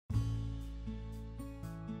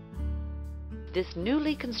This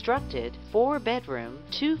newly constructed 4-bedroom,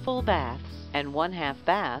 2 full baths, and 1/2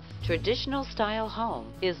 bath traditional style home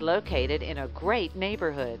is located in a great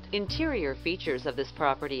neighborhood. Interior features of this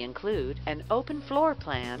property include an open floor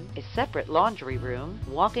plan, a separate laundry room,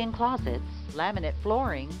 walk-in closets, laminate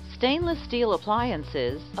flooring, stainless steel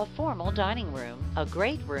appliances, a formal dining room, a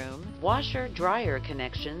great room, washer-dryer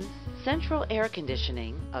connections, central air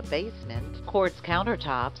conditioning, a basement, quartz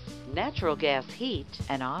countertops, natural gas heat,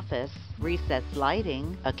 an office, recessed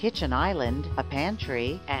lighting, a kitchen island, a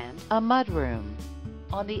pantry, and a mudroom.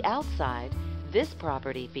 On the outside, this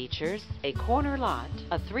property features a corner lot,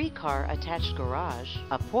 a 3-car attached garage,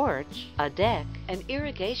 a porch, a deck, an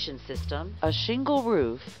irrigation system, a shingle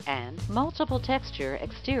roof, and multiple texture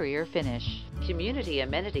exterior finish. Community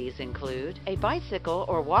amenities include a bicycle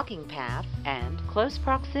or walking path and close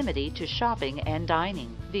proximity to shopping and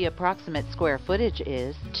dining. The approximate square footage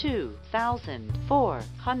is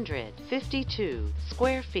 2,452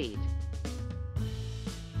 square feet.